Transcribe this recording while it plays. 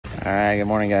All right, good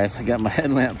morning, guys. I got my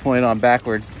headlamp pointed on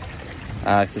backwards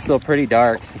because it's still pretty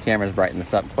dark. The camera's brightened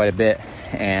this up quite a bit,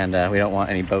 and we don't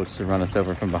want any boats to run us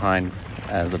over from behind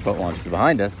as the boat launch is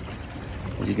behind us.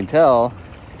 As you can tell,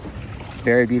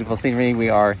 very beautiful scenery. We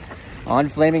are on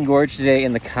Flaming Gorge today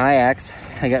in the kayaks.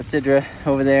 I got Sidra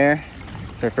over there.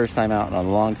 It's our first time out in a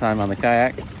long time on the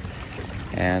kayak.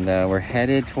 And we're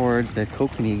headed towards the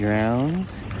Kokanee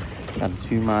grounds. About a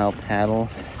 2-mile paddle.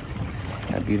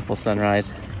 A beautiful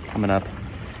sunrise coming up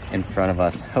in front of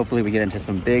us. Hopefully we get into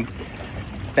some big,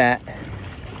 fat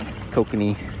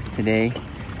Kokanee today.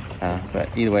 But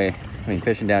either way, I mean,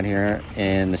 fishing down here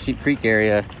in the Sheep Creek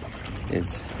area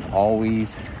is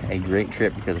always a great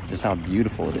trip because of just how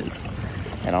beautiful it is.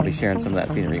 And I'll be sharing some of that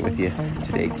scenery with you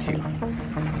today too.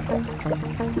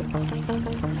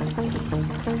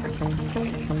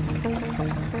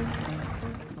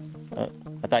 Oh,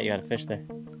 I thought you had a fish there.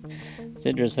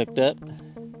 Sidra's hooked up.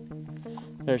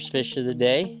 First fish of the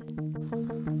day.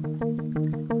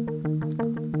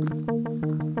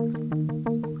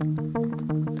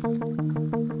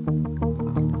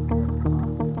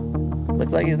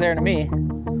 Looks like he's there to me.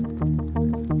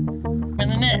 In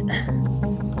the net.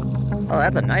 Oh,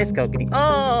 that's a nice kokanee.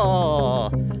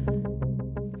 Oh!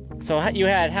 So you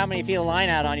had how many feet of line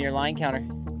out on your line counter?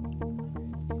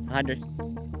 100.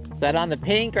 Is that on the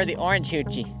pink or the orange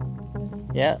hoochie?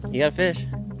 Yeah, you got a fish.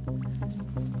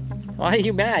 Why are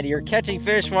you mad? You're catching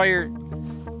fish while you're...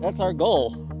 That's our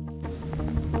goal.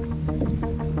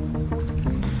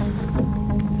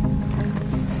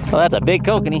 Oh, that's a big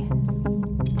kokanee.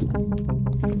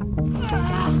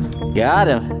 Got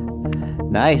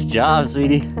him. Nice job,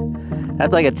 sweetie.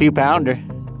 That's like a 2-pounder.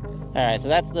 All right, so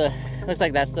that's the... Looks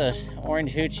like that's the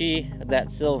orange hoochie with that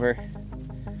silver.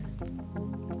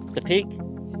 It's a pink.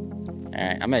 All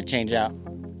right, I'm gonna change out.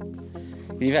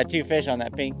 You've had 2 fish on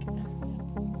that pink.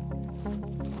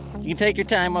 You can take your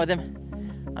time with him.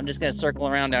 I'm just gonna circle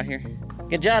around out here.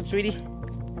 Good job, sweetie.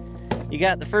 You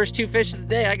got the first 2 fish of the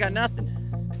day. I got nothing.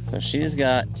 So she's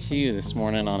got 2 this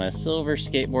morning on a silver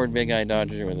skateboard big eye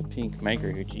dodger with a pink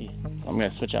micro hoochie. I'm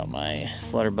gonna switch out my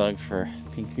flutterbug for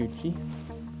pink hoochie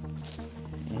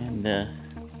and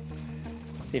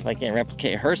see if I can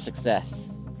replicate her success.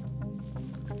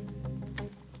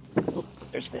 Oh,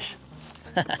 there's fish.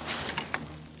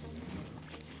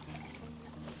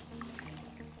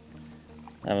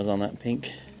 That was on that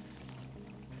pink.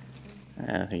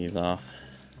 I think he's off.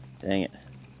 Dang it.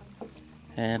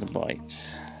 Had a bite.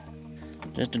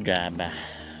 Just a drive-by.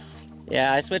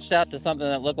 Yeah, I switched out to something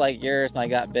that looked like yours and I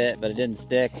got bit, but it didn't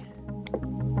stick.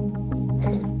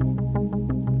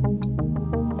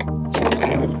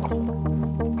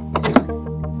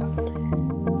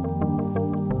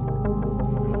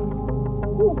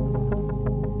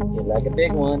 You'd like a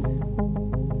big one.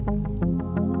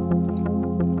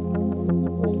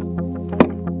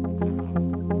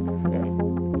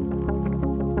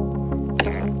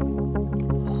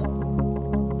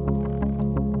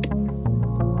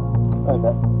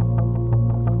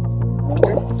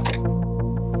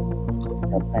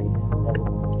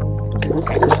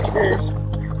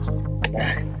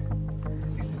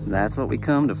 That's what we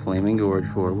come to Flaming Gorge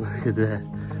for. Look at that.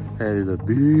 That is a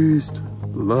beast.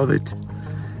 Love it.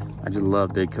 I just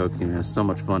love big kokanee, man. It's so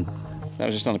much fun. That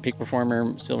was just on a Peak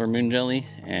Performer silver moon jelly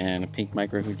and a pink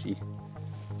micro hoochie.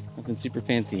 Nothing super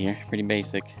fancy here. Pretty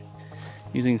basic.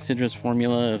 Using Sidra's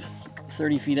formula of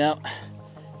 30 feet out,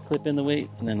 clip in the weight,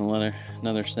 and then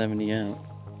another 70 out.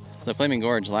 So Flaming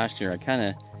Gorge last year,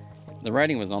 the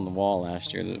writing was on the wall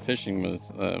last year. The fishing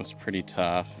was pretty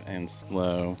tough and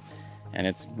slow, and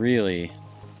it's really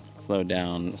slowed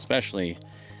down, especially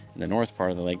in the north part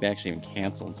of the lake. They actually even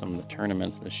canceled some of the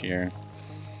tournaments this year.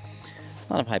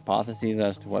 A lot of hypotheses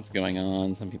as to what's going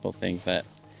on. Some people think that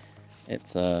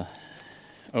it's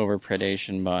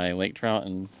overpredation by lake trout,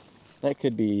 and that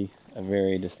could be a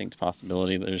very distinct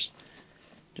possibility. There's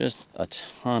just a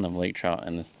ton of lake trout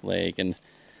in this lake, and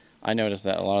I noticed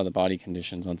that a lot of the body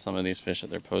conditions on some of these fish that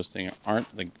they're posting aren't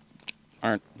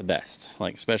the best,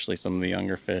 like especially some of the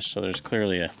younger fish. So there's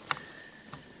clearly a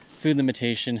food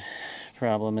limitation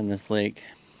problem in this lake.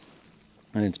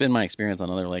 And it's been my experience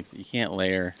on other lakes that you can't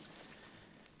layer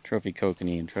trophy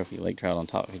kokanee and trophy lake trout on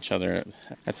top of each other.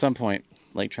 At some point,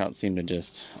 lake trout seem to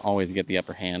just always get the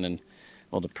upper hand and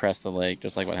will depress the lake,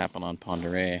 just like what happened on Pend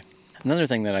Oreille. Another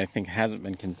thing that I think hasn't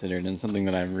been considered, and something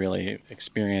that I've really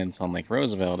experienced on Lake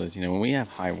Roosevelt, is, when we have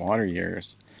high water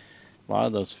years, a lot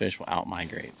of those fish will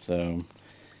out-migrate. So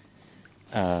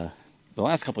the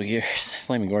last couple of years,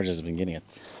 Flaming Gorge has been getting a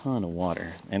ton of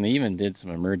water, and they even did some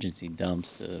emergency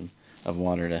dumps of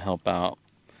water to help out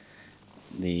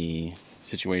the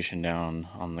situation down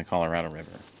on the Colorado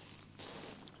River.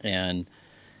 And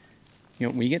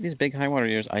when you get these big high water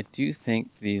years, I do think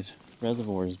these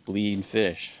reservoirs bleed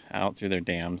fish out through their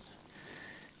dams,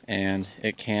 and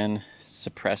it can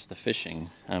suppress the fishing.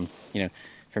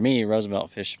 For me,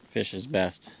 Roosevelt fishes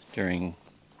best during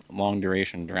long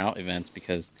duration drought events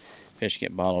because fish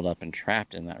get bottled up and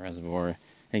trapped in that reservoir.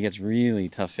 And it gets really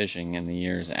tough fishing in the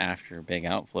years after big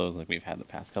outflows like we've had the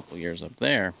past couple years up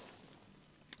there.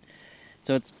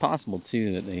 So it's possible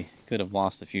too that they could have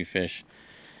lost a few fish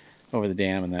over the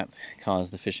dam, and that's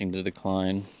caused the fishing to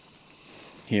decline.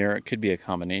 Here it could be a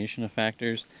combination of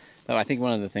factors. Though I think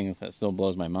one of the things that still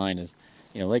blows my mind is,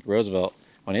 Lake Roosevelt,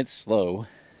 when it's slow,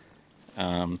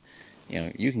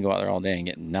 you can go out there all day and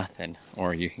get nothing,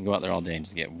 or you can go out there all day and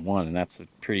just get one, and that's a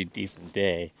pretty decent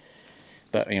day.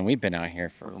 But we've been out here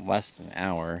for less than an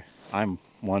hour. I'm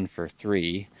 1 for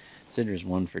 3. Sidra's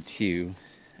 1 for 2,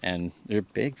 and they're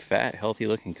big, fat,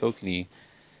 healthy-looking kokanee.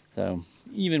 So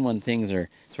even when things are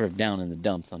sort of down in the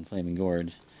dumps on Flaming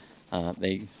Gorge,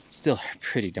 they still are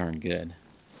pretty darn good.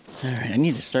 All right, I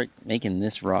need to start making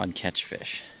this rod catch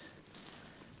fish.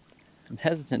 I'm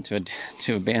hesitant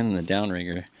to abandon the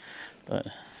downrigger, but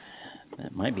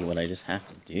that might be what I just have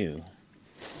to do.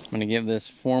 I'm going to give this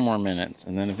 4 more minutes,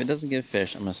 and then if it doesn't give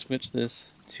fish, I'm going to switch this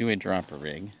to a dropper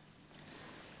rig,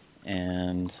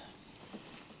 and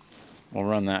we'll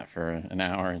run that for an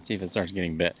hour and see if it starts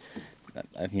getting bit.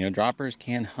 Droppers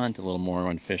can hunt a little more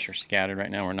when fish are scattered. Right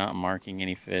now we're not marking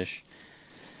any fish.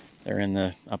 They're in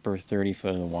the upper 30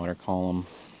 foot of the water column.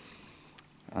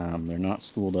 They're not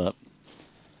schooled up.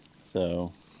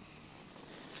 So,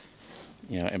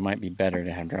 it might be better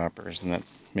to have droppers, and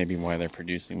that's maybe why they're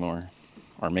producing more.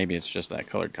 Or maybe it's just that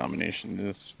colored combination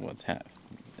is what's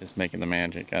is making the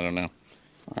magic. I don't know.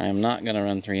 I'm not going to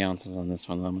run 3 ounces on this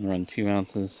one. I'm going to run 2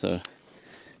 ounces, so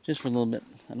just for a little bit.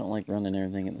 I don't like running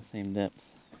everything at the same depth.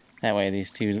 That way these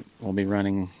two will be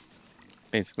running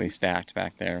basically stacked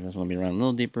back there. This one will be running a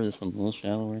little deeper, this one's a little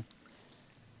shallower.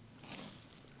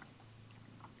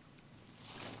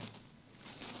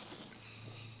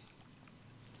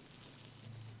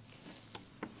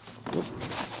 Oop.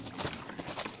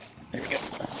 There we go.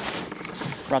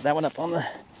 Brought that one up on the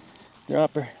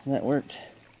dropper, and that worked.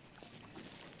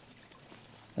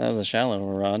 That was a shallow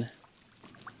rod.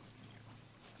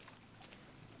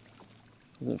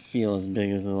 Doesn't feel as big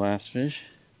as the last fish.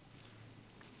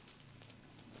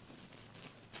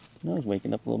 No, he's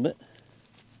waking up a little bit.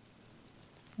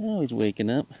 Oh, he's waking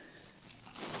up.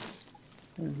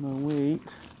 There's my weight.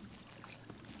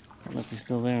 I don't know if he's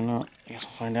still there or not. I guess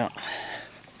we'll find out.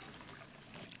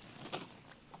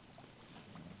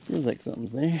 Feels like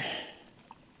something's there.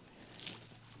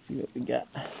 Let's see what we got.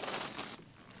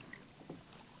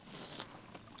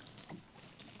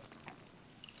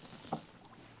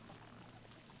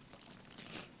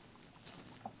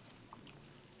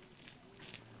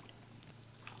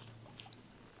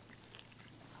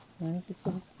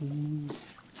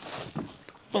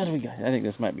 What do we got? I think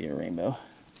this might be a rainbow.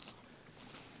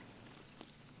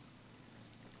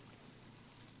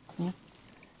 Yeah,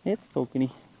 it's Kokanee.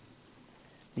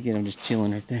 Again, I'm just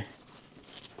chilling right there.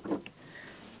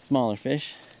 Smaller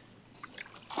fish.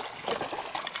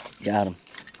 Got him.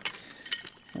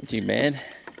 Not too bad.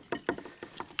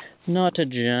 Not a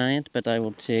giant, but I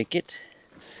will take it.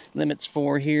 Limit's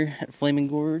 4 here at Flaming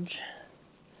Gorge.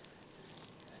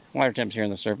 Water temps here on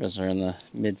the surface are in the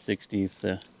mid-60s,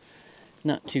 so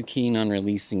not too keen on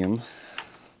releasing them.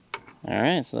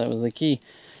 Alright, so that was the key.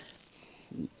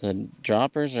 The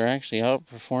droppers are actually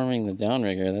outperforming the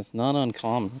downrigger. That's not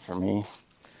uncommon for me.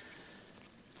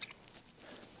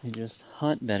 They just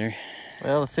hunt better.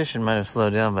 Well, the fishing might have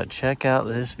slowed down, but check out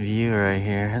this view right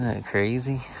here. Isn't that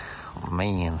crazy? Oh,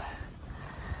 man.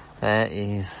 That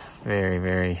is very,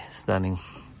 very stunning.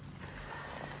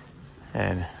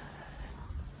 And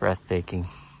breathtaking.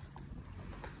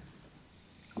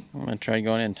 I'm going to try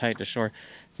going in tight to shore.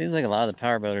 Seems like a lot of the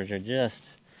power boaters are just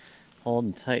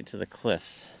holding tight to the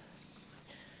cliffs.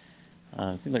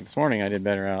 It seems like this morning I did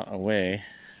better out away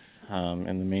in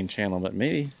the main channel, but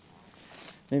maybe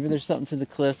there's something to the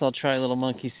cliffs. I'll try a little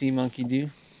monkey see, monkey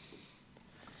do.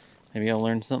 Maybe I'll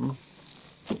learn something.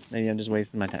 Maybe I'm just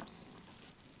wasting my time.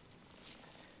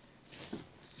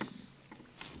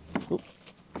 Oop.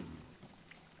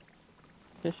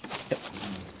 Fish? Yep.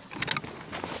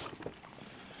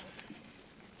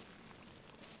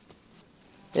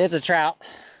 It's a trout.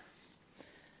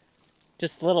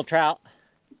 Just a little trout.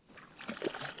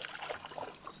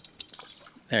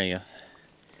 There he goes.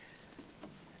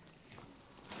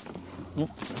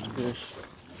 Yep, fish.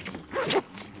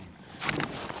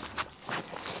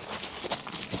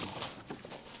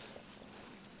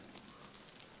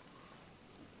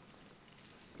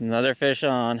 Another fish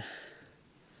on.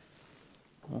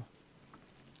 Well,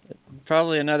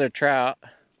 probably another trout.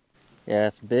 Yeah,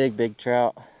 it's big, big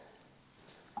trout.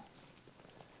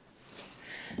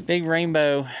 Big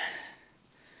rainbow.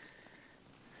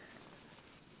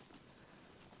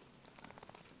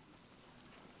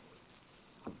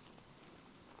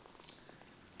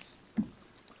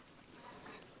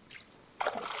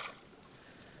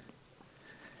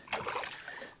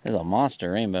 There's a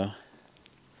monster rainbow.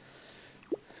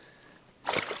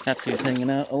 That's who's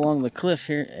hanging out along the cliff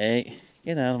here. Hey,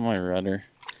 get out of my rudder.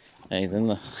 Hey, he's in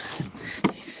the...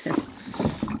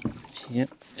 Yep,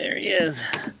 there he is.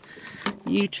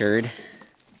 You turd.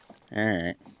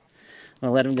 Alright. I'm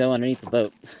gonna let him go underneath the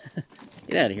boat.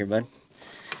 Get out of here, bud.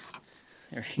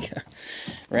 There we go.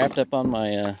 Wrapped up on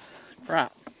my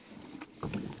prop.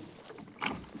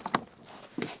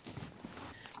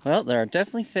 Well, there are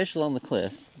definitely fish along the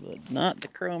cliffs, but not the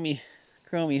chromy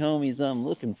homies I'm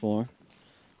looking for.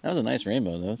 That was a nice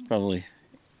rainbow, though. It's probably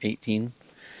 18,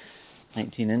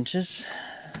 19 inches.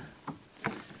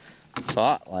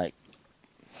 Fought like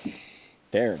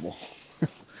terrible.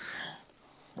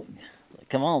 Like,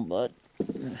 come on, bud.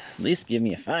 At least give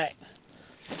me a fight.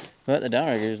 But the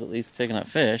downrigger's at least picking up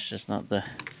fish, just not the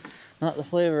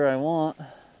flavor I want.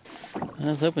 I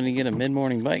was hoping to get a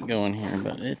mid-morning bite going here,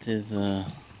 but it is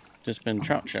just been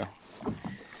trout show.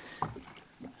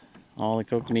 All the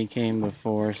kokanee came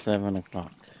before 7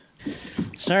 o'clock.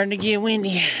 Starting to get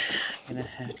windy. Gonna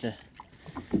have to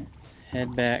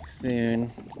head back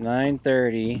soon. It's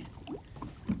 9:30.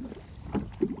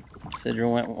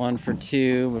 Sidra went 1 for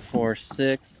 2 before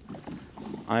 6.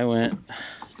 I went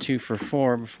 2 for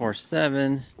 4 before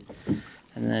 7.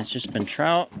 And then it's just been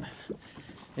trout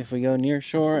if we go near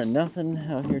shore and nothing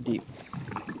out here deep.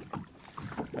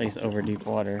 At least over deep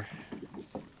water.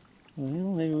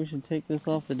 Well, maybe we should take this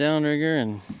off the downrigger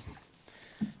and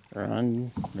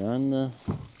run the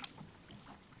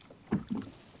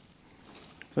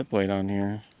flip weight on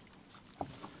here.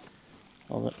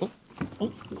 All the,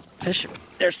 oh, fish!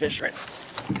 There's fish right.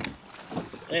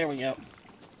 There we go.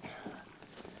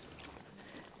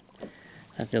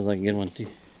 That feels like a good one too.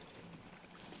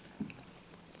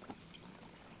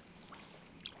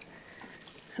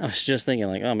 I was just thinking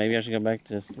like, oh, maybe I should go back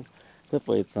to flip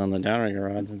weights on the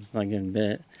downrigger rod since it's not getting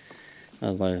bit. I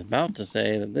was like about to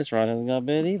say that this rod hasn't got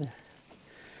bit either.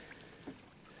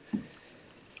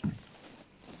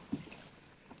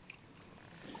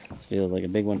 Feels like a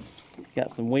big one.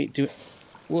 Got some weight to it.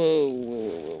 Whoa, whoa,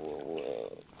 whoa,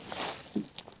 whoa, whoa.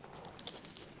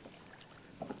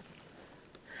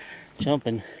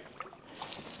 Jumping.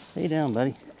 Stay down,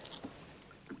 buddy.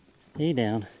 Stay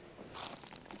down.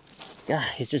 God,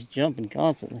 he's just jumping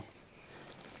constantly.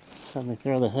 Suddenly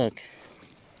throw the hook.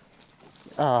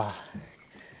 Ah, oh,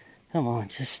 come on,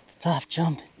 just stop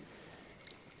jumping.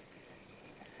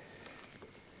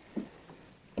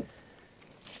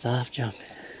 Stop jumping.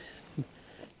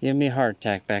 Give me a heart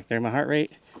attack back there. My heart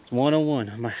rate is 101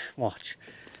 on my watch.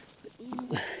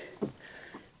 Ooh.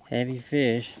 Heavy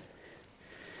fish.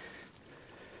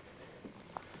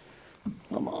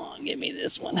 Come on, give me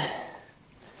this one.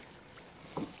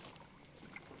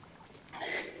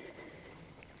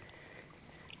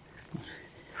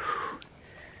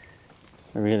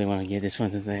 I really want to get this one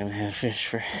since I haven't had fish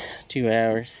for 2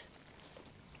 hours.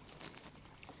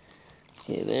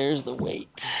 Okay, there's the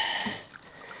weight.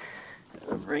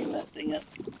 I'll bring that thing up.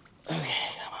 Okay,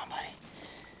 come on, buddy.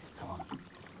 Come on.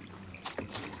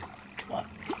 Come on.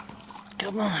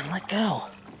 Come on, let go.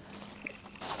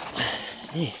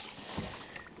 Jeez.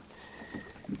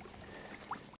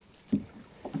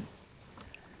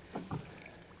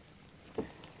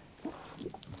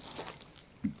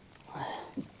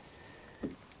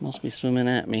 Must be swimming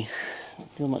at me. I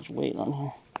don't feel much weight on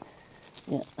here.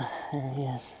 Yeah, there he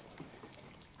is.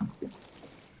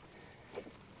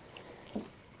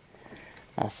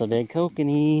 That's a big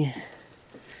kokanee.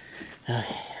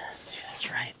 Okay, let's do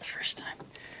this right the first time.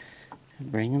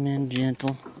 Bring him in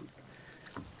gentle.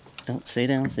 Don't stay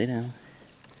down, stay down.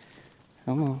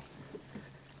 Come on.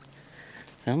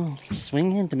 Come on,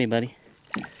 swing into me, buddy.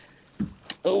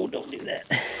 Oh, don't do that.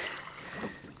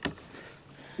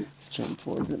 Let's turn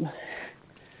towards him.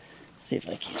 See if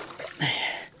I can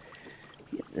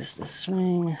get this to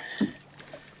swing.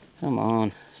 Come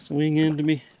on, swing into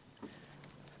me.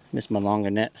 Missed my longer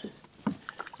net.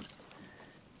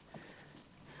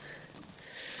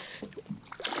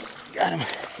 Got him.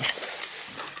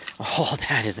 Yes. Oh,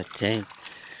 that is a tank.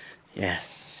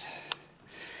 Yes.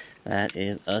 That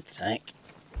is a tank.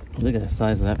 Look at the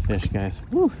size of that fish, guys.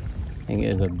 Woo. Thing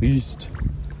is a beast.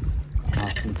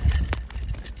 Awesome.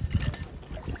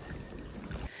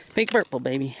 Pink purple,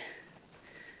 baby.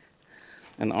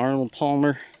 An Arnold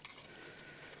Palmer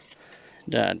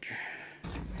Dodger.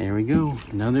 There we go,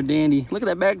 another dandy. Look at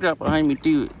that backdrop behind me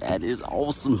too. That is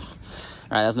awesome.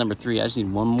 All right, that's number 3. I just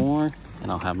need one more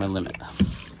and I'll have my limit.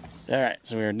 All right,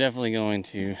 so we're definitely going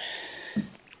to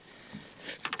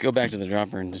go back to the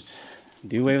dropper and just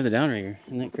do away with the downrigger.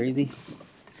 Isn't that crazy?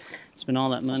 Spend all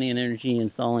that money and energy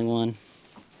installing one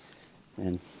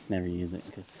and never use it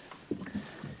because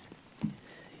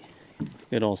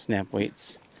good old snap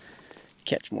weights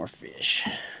catch more fish.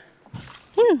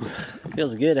 Woo!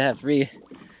 Feels good to have 3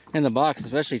 in the box,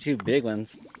 especially 2 big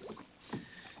ones.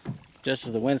 Just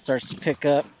as the wind starts to pick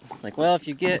up, it's like, well, if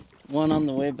you get one on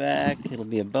the way back, it'll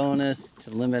be a bonus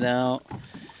to limit out.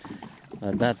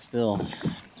 But that's still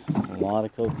a lot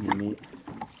of kokanee meat.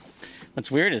 What's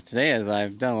weird is today, as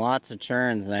I've done lots of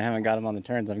turns and I haven't got them on the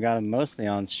turns, I've got them mostly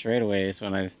on straightaways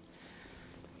when I've,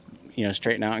 you know,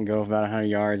 straighten out and go about 100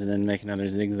 yards and then make another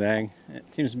zigzag.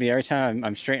 It seems to be every time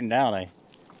I'm straightened out, I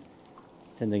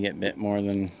tend to get bit more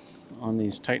than on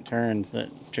these tight turns that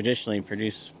traditionally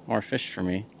produce more fish for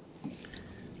me.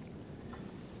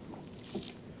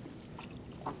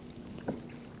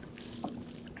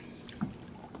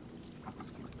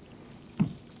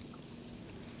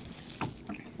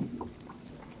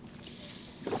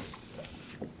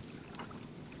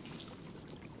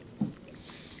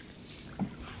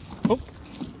 Oh,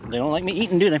 they don't like me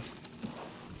eating, do they?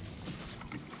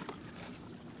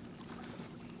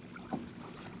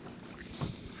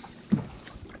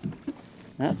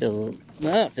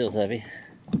 That feels heavy.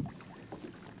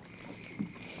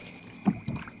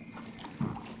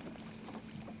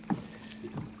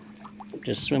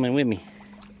 Just swimming with me.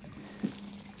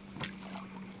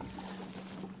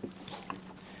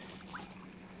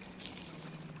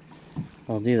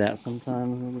 I'll do that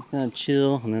sometimes. I'll just kind of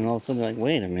chill, and then all of a sudden, like,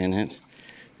 wait a minute,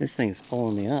 this thing's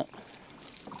pulling me up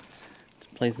to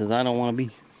places I don't want to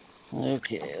be.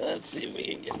 Okay, let's see if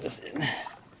we can get this in.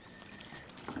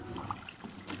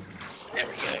 There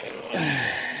we go.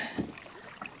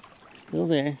 Still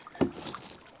there.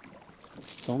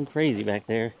 Going crazy back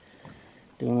there,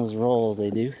 doing those rolls they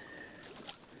do.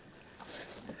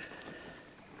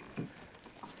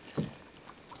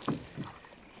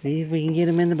 See if we can get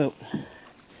him in the boat.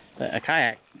 But a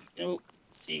kayak. Oh,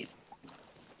 jeez.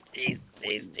 Jeez.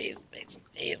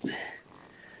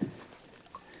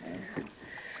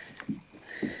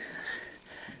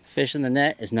 Fish in the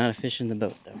net is not a fish in the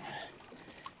boat, though,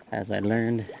 as I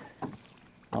learned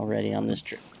already on this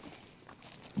trip.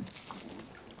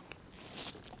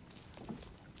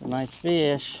 It's a nice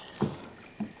fish.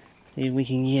 See if we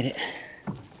can get it.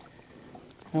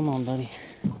 Come on, buddy.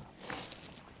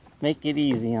 Make it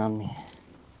easy on me,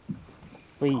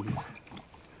 please.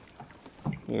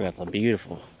 Ooh, that's a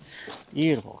beautiful,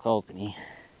 beautiful kokanee.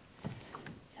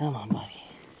 Come on, buddy.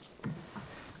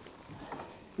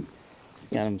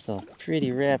 Got himself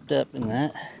pretty wrapped up in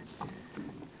that.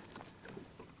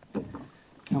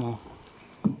 Come on.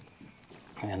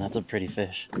 Man, that's a pretty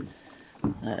fish.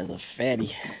 That is a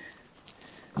fatty.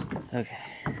 Okay.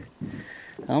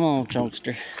 Come on,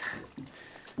 chunkster.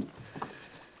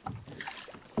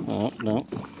 Oh, no.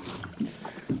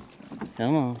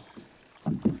 Come on.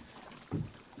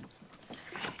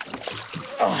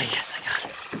 Oh, yes, I got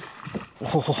it.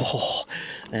 Oh,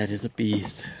 that is a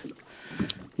beast.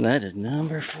 That is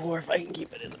number 4, if I can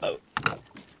keep it in the boat. Wow,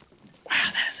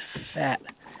 that is a fat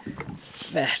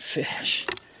fish.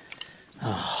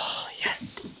 Oh,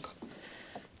 yes.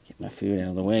 Get my food out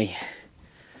of the way.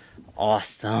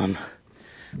 Awesome.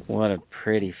 What a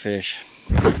pretty fish.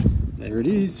 There it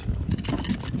is.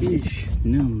 Fish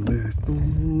number 4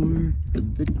 for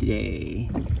the day.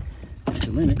 That's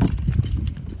the limit.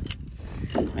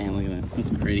 Man, look at that. That's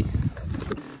pretty.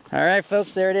 All right,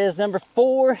 folks, there it is, number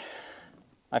 4.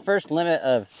 My first limit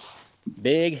of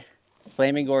big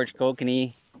Flaming Gorge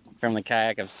kokanee from the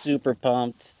kayak. I'm super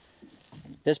pumped.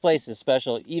 This place is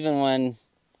special. Even when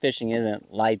fishing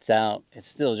isn't lights out, it's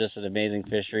still just an amazing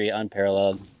fishery,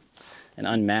 unparalleled and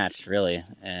unmatched, really,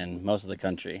 in most of the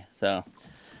country. So,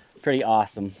 pretty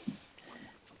awesome.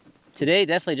 Today,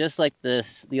 definitely just like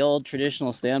the old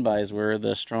traditional standbys were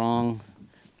the strong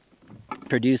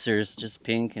producers, just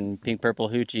pink and pink purple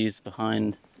hoochies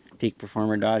behind peak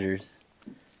performer Dodgers.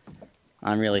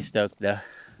 I'm really stoked though.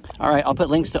 All right, I'll put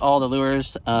links to all the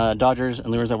lures, Dodgers and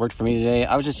lures that worked for me today.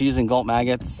 I was just using gulp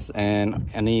maggots and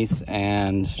anise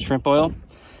and shrimp oil.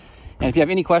 And if you have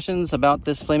any questions about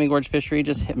this Flaming Gorge fishery,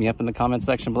 just hit me up in the comments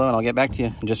section below and I'll get back to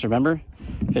you. And just remember,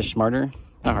 fish smarter,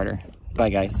 not harder. Bye,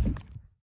 guys.